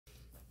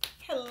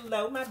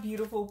Hello, my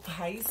beautiful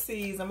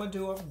Pisces. I'm going to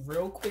do a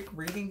real quick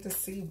reading to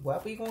see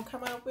what we're going to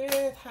come out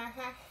with. Ha,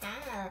 ha,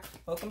 ha.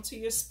 Welcome to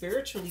your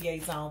spiritual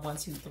liaison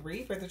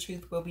 123, where the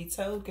truth will be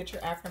told. Get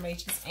your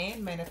affirmations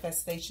and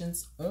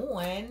manifestations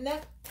on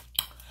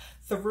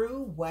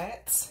through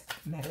what?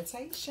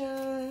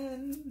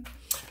 Meditation.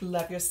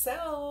 Love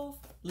yourself.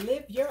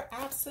 Live your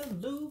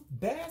absolute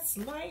best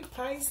life,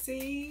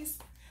 Pisces,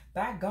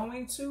 by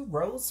going to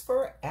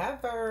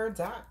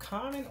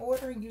roseforever.com and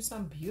ordering you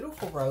some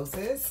beautiful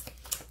roses.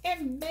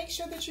 And make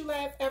sure that you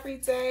laugh every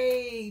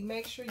day.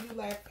 Make sure you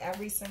laugh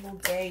every single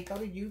day. Go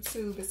to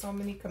YouTube. There's so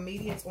many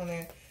comedians on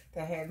there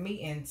that had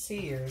me in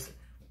tears.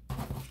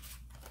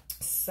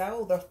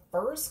 So the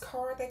first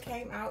card that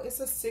came out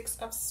is a Six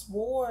of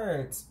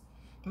Swords.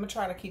 I'm going to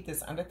try to keep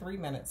this under 3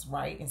 minutes,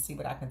 right? And see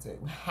what I can do.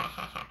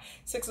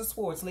 Six of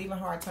Swords, leaving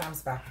hard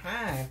times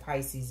behind,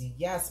 Pisces.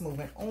 Yes,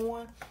 moving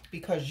on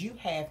because you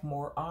have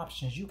more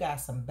options. You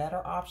got some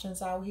better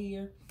options out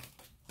here.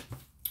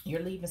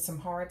 You're leaving some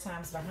hard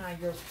times behind.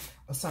 You have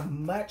a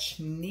much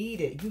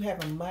needed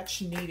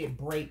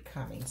break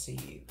coming to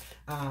you.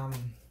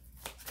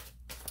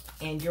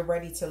 And you're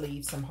ready to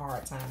leave some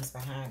hard times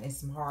behind and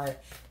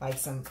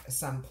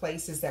some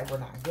places that were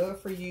not good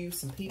for you,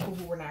 some people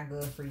who were not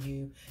good for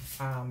you,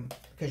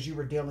 because you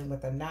were dealing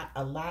with a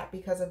lot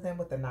because of them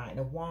with the Nine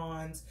of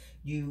Wands.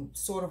 You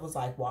sort of was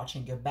like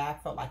watching your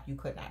back, felt like you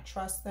could not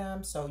trust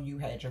them, so you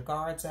had your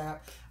guards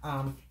up.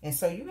 And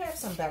so you have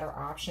some better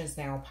options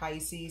now,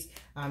 Pisces.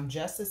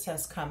 Justice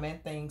has come in.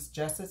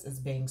 Justice is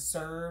being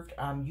served.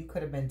 You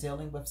could have been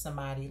dealing with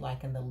somebody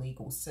like in the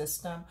legal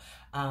system,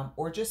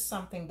 or just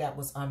something that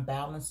was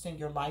unbalanced in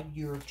your life.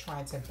 You're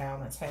trying to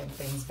have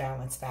things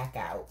balance back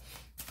out.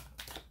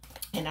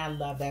 And I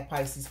love that,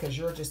 Pisces, because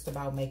you're just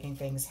about making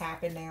things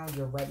happen now.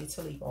 You're ready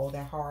to leave all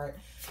that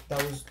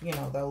those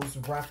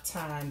rough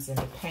times and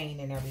the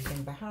pain and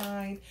everything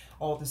behind.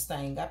 All the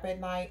staying up at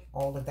night,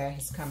 all of that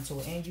has come to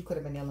an end. You could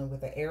have been dealing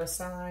with an air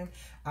sign.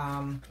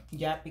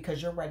 Yep, because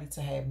you're ready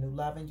to have new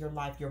love in your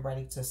life. You're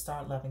ready to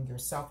start loving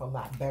yourself a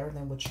lot better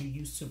than what you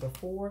used to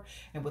before.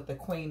 And with the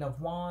Queen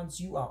of Wands,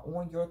 you are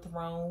on your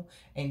throne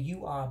and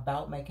you are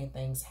about making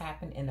things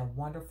happen in a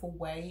wonderful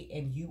way.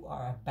 And you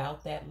are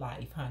about that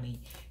life,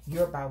 honey.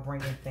 You're about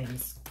bringing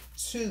things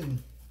to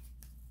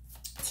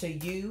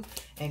you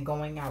and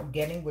going out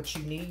getting what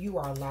you need. You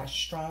are a lot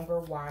stronger,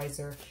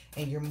 wiser,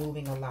 and you're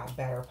moving a lot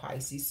better,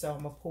 Pisces. So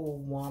I'm gonna pull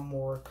one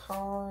more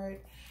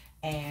card.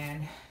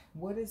 And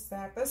what is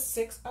that? The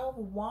Six of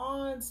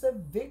Wands, the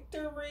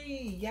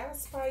victory.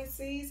 Yes,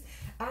 Pisces,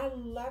 I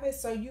love it.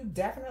 So you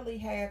definitely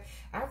have,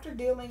 after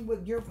dealing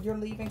with, you're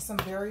leaving some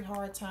very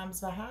hard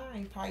times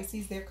behind,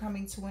 Pisces. They're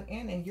coming to an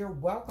end, and you're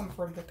welcome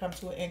for them to come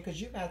to an end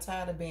because you got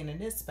tired of being in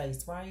this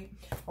space, right?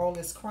 All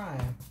this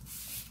crime.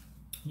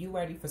 You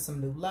ready for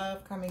some new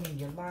love coming in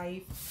your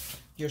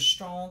life. You're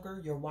stronger,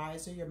 you're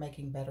wiser, you're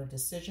making better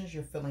decisions.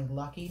 You're feeling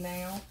lucky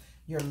now.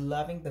 You're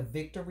loving the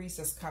victories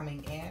that's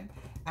coming in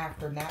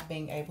after not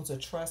being able to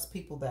trust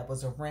people that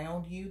was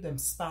around you, them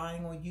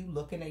spying on you,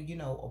 looking at,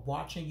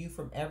 watching you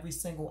from every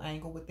single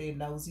angle with their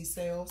nosy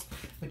selves.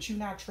 But you're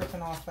not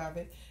tripping off of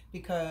it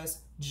because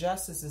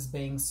justice is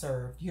being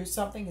served.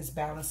 Something is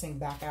balancing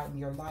back out in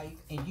your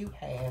life, and you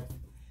have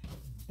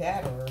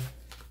better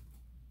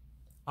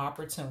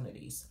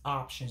opportunities,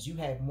 options. You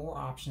have more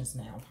options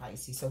now,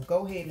 Pisces. So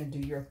go ahead and do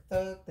your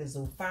thug, the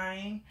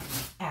Zufang.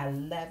 I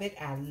love it.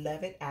 I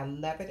love it. I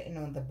love it. And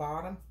on the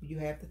bottom, you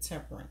have the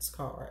Temperance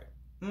card.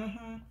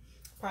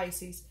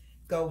 Pisces,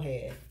 go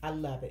ahead. I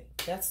love it.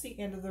 That's the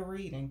end of the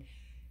reading.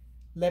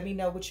 Let me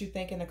know what you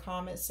think in the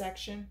comment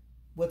section.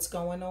 What's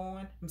going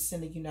on? I'm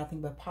sending you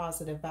nothing but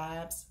positive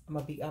vibes. I'm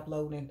gonna be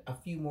uploading a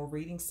few more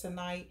readings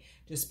tonight,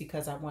 just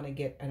because I want to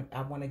get them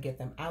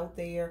out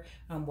there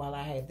while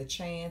I have the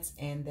chance,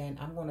 and then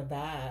I'm gonna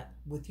vibe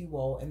with you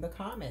all in the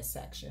comment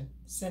section.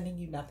 Sending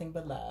you nothing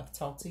but love.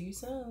 Talk to you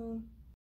soon.